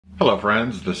Hello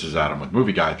friends, this is Adam with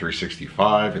Movie Guy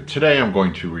 365, and today I'm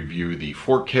going to review the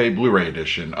 4K Blu-ray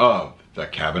edition of The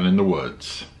Cabin in the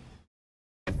Woods.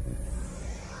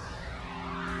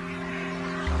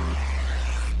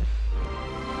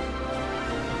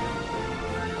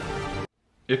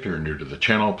 If you're new to the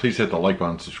channel, please hit the like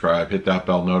button, subscribe, hit that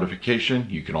bell notification.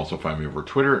 You can also find me over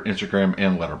Twitter, Instagram,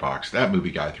 and Letterboxd at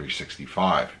Movie Guy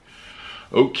 365.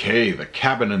 Okay, The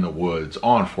Cabin in the Woods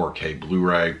on 4K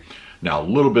Blu-ray. Now, a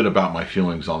little bit about my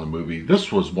feelings on the movie.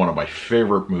 This was one of my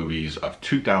favorite movies of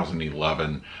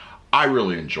 2011. I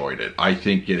really enjoyed it. I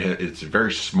think it's a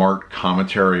very smart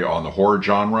commentary on the horror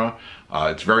genre.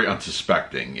 It's very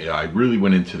unsuspecting. I really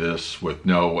went into this with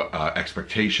no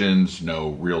expectations,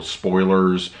 no real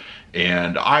spoilers,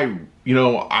 and I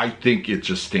think it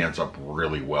just stands up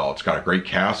really well. It's got a great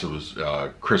cast. It was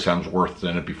Chris Hemsworth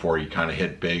in it before he kind of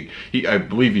hit big. I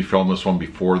believe he filmed this one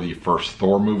before the first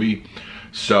Thor movie.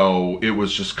 So it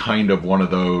was just kind of one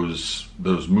of those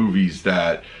movies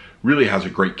that really has a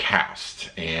great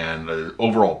cast, and the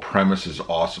overall premise is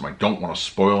awesome. I don't want to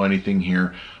spoil anything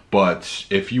here, but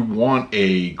if you want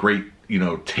a great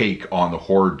take on the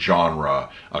horror genre,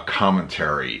 a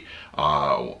commentary,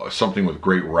 something with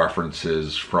great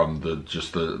references from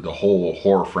the whole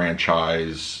horror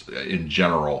franchise in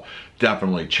general,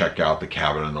 definitely check out The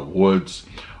Cabin in the Woods.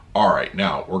 Alright,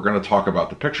 now we're going to talk about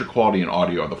the picture quality and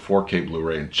audio of the 4K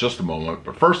Blu-ray in just a moment,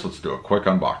 but first let's do a quick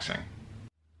unboxing.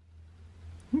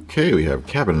 Okay, we have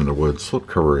Cabin in the Woods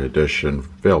slipcover edition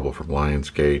available from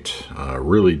Lionsgate.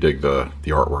 Really dig the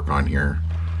artwork on here.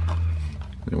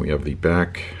 Then we have the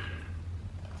back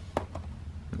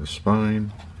and the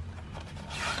spine,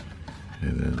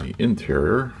 and then the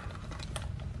interior.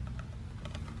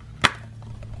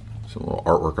 Some little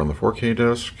artwork on the 4K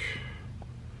disc.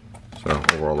 So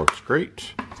overall looks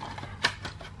great.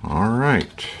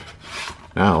 Alright,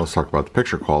 now let's talk about the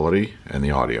picture quality and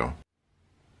the audio.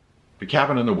 The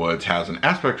Cabin in the Woods has an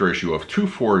aspect ratio of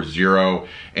 240,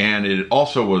 and it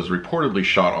also was reportedly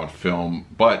shot on film,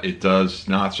 but it does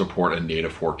not support a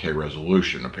native 4K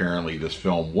resolution. Apparently this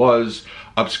film was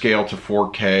upscaled to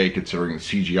 4K considering the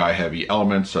CGI heavy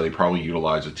elements, so they probably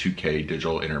utilize a 2K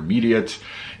digital intermediate,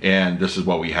 and this is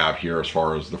what we have here as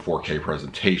far as the 4K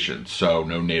presentation. So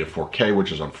no native 4K,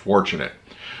 which is unfortunate.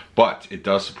 But it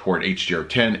does support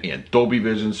HDR10 and Dolby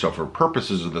Vision, so for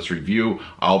purposes of this review,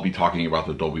 I'll be talking about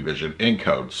the Dolby Vision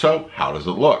encode. So how does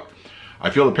it look?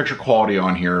 I feel the picture quality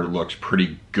on here looks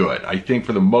pretty good. I think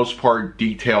for the most part,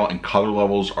 detail and color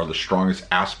levels are the strongest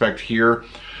aspect here.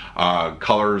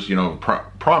 Colors,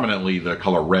 prominently the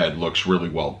color red looks really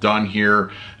well done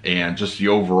here, and just the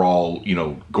overall,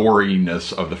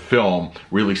 goriness of the film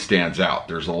really stands out.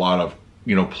 There's a lot of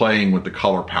playing with the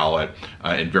color palette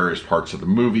in various parts of the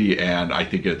movie, and I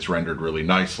think it's rendered really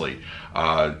nicely.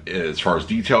 As far as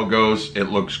detail goes, it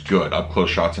looks good. Up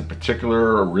close shots in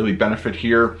particular really benefit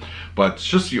here, but it's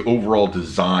just the overall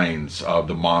designs of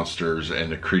the monsters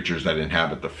and the creatures that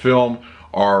inhabit the film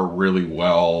are really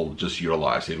well just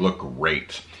utilized. They look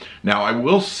great. Now, I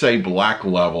will say black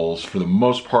levels for the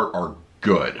most part are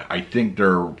good. I think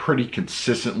they're pretty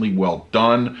consistently well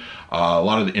done. A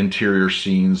lot of the interior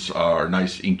scenes are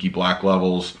nice inky black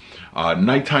levels.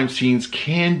 Nighttime scenes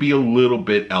can be a little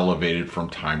bit elevated from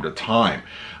time to time.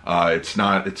 It's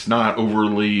not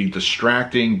overly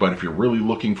distracting, but if you're really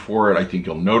looking for it, I think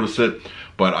you'll notice it.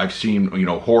 But I've seen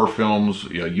horror films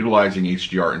utilizing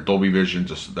HDR and Dolby Vision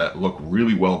that look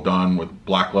really well done with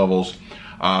black levels.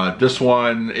 This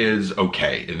one is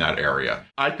okay in that area.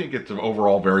 I think it's an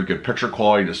overall very good picture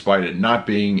quality despite it not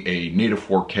being a native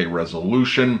 4K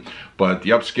resolution, but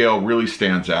the upscale really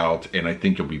stands out, and I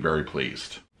think you'll be very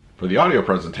pleased. For the audio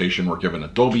presentation, we're given a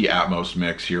Dolby Atmos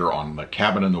mix here on the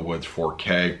Cabin in the Woods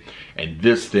 4K, and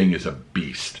this thing is a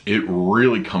beast. It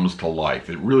really comes to life.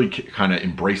 It really kind of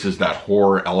embraces that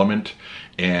horror element,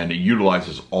 and it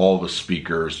utilizes all the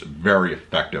speakers very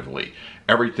effectively.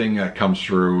 Everything that comes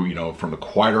through, from the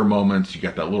quieter moments, you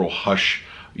get that little hush,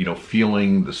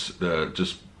 feeling,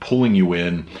 just pulling you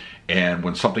in. And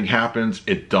when something happens,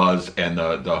 it does, and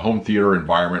the home theater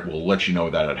environment will let you know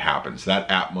that it happens. That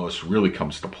Atmos really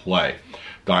comes to play.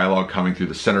 Dialogue coming through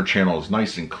the center channel is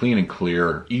nice and clean and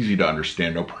clear, easy to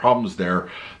understand, no problems there.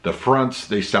 The fronts,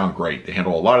 they sound great. They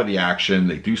handle a lot of the action,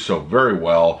 they do so very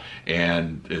well,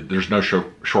 and there's no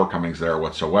shortcomings there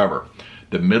whatsoever.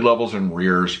 The mid-levels and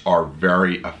rears are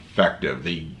very effective.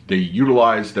 They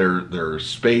utilize their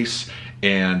space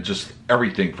and just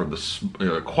everything from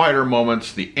the quieter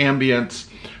moments, the ambience,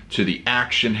 to the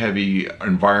action-heavy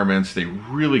environments. They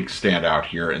really stand out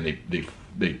here, and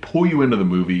they pull you into the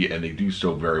movie, and they do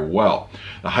so very well.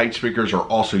 The height speakers are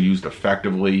also used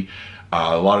effectively.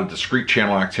 A lot of discrete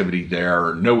channel activity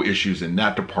there, no issues in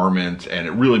that department, and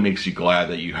it really makes you glad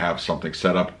that you have something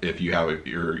set up if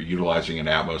you're utilizing an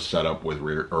Atmos setup with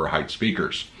rear or height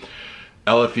speakers.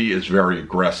 LFE is very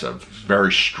aggressive,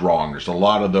 very strong. There's a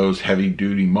lot of those heavy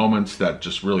duty moments that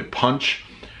just really punch,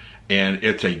 and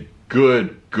it's a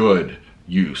good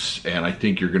use, and I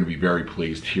think you're going to be very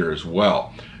pleased here as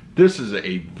well. This is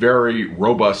a very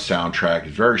robust soundtrack.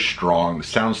 It's very strong. The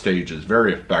soundstage is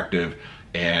very effective,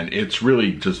 and it's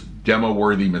really just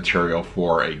demo-worthy material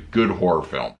for a good horror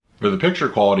film. For the picture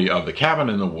quality of The Cabin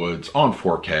in the Woods on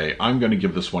 4K, I'm going to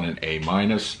give this one an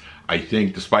A-. I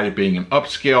think despite it being an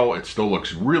upscale, it still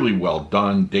looks really well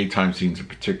done. Daytime scenes in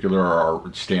particular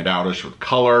stand outish with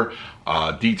color.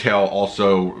 Detail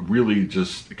also really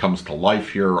just comes to life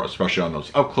here, especially on those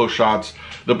up-close shots.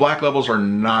 The black levels are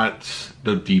not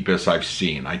the deepest I've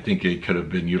seen. I think it could have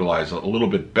been utilized a little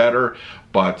bit better,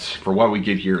 but for what we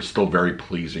get here, it's still a very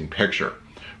pleasing picture.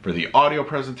 For the audio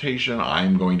presentation,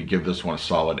 I'm going to give this one a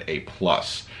solid A+.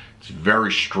 It's a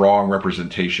very strong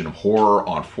representation of horror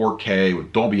on 4K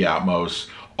with Dolby Atmos.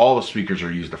 All the speakers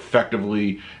are used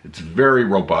effectively. It's very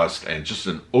robust and just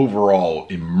an overall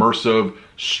immersive,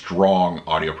 strong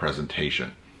audio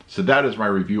presentation. So that is my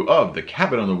review of The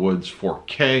Cabin in the Woods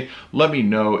 4K. Let me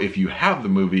know if you have the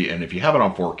movie, and if you have it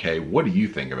on 4K, what do you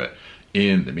think of it?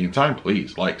 In the meantime,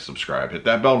 please like, subscribe, hit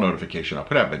that bell notification. I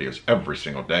put out videos every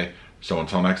single day. So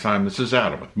until next time, this is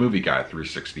Adam with Movie Guy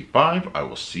 365. I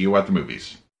will see you at the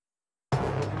movies.